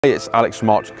Hey, it's Alex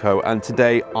from Arch & Co, and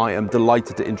today I am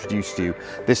delighted to introduce to you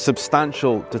this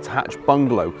substantial detached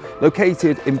bungalow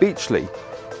located in Beachley.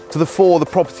 To the fore, the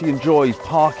property enjoys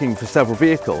parking for several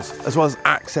vehicles as well as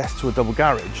access to a double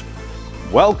garage.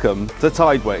 Welcome to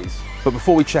Tideways. But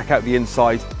before we check out the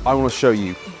inside, I want to show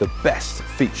you the best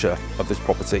feature of this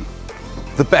property.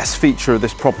 The best feature of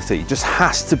this property just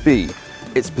has to be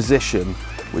its position,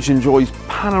 which enjoys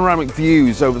panoramic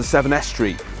views over the Severn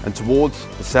Estuary and towards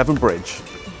the Severn Bridge.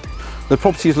 The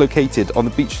property is located on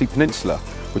the Beachley Peninsula,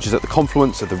 which is at the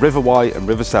confluence of the River Wye and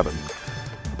River Severn.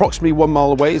 Approximately 1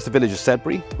 mile away is the village of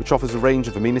Sedbury, which offers a range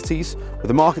of amenities, with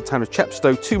the market town of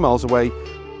Chepstow 2 miles away,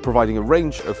 providing a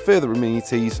range of further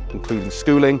amenities, including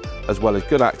schooling, as well as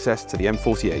good access to the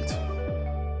M48.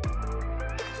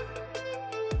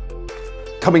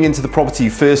 Coming into the property,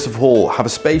 you first of all have a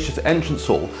spacious entrance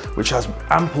hall, which has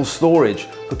ample storage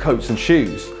for coats and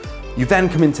shoes. You then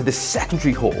come into this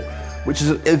secondary hall, which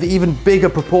is of even bigger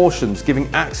proportions, giving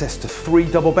access to 3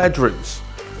 double bedrooms.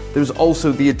 There is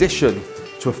also the addition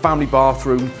to a family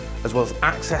bathroom, as well as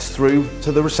access through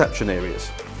to the reception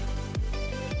areas.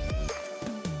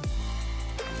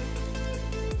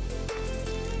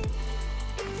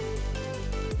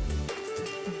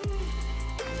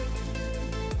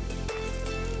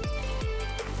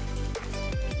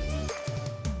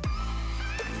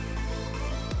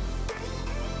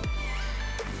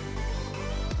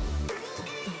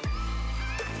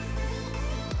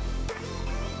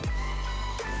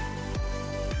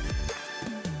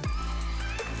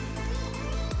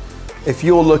 If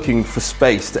you're looking for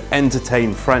space to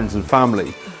entertain friends and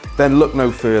family, then look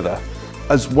no further.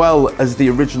 As well as the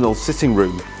original sitting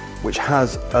room, which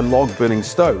has a log burning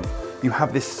stove, you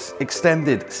have this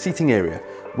extended seating area,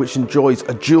 which enjoys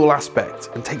a dual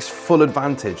aspect and takes full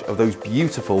advantage of those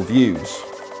beautiful views.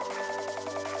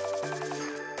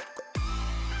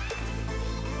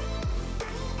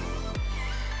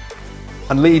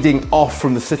 And leading off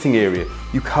from the sitting area,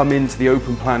 you come into the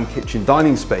open plan kitchen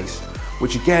dining space,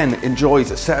 which again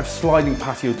enjoys a set of sliding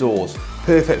patio doors,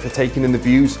 perfect for taking in the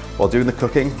views while doing the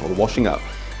cooking or the washing up.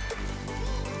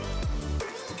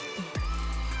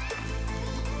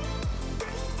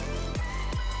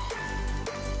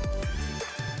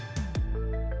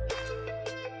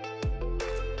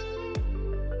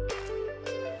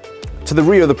 To the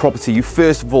rear of the property, you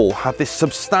first of all have this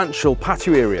substantial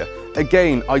patio area,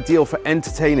 again ideal for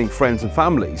entertaining friends and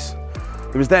families.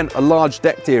 There is then a large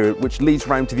decked area which leads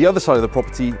round to the other side of the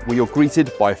property, where you're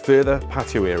greeted by a further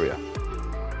patio area.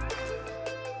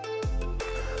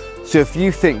 So if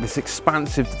you think this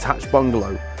expansive detached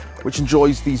bungalow, which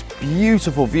enjoys these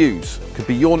beautiful views, could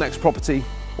be your next property,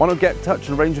 why not get in touch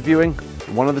and arrange a viewing with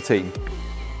one of the team.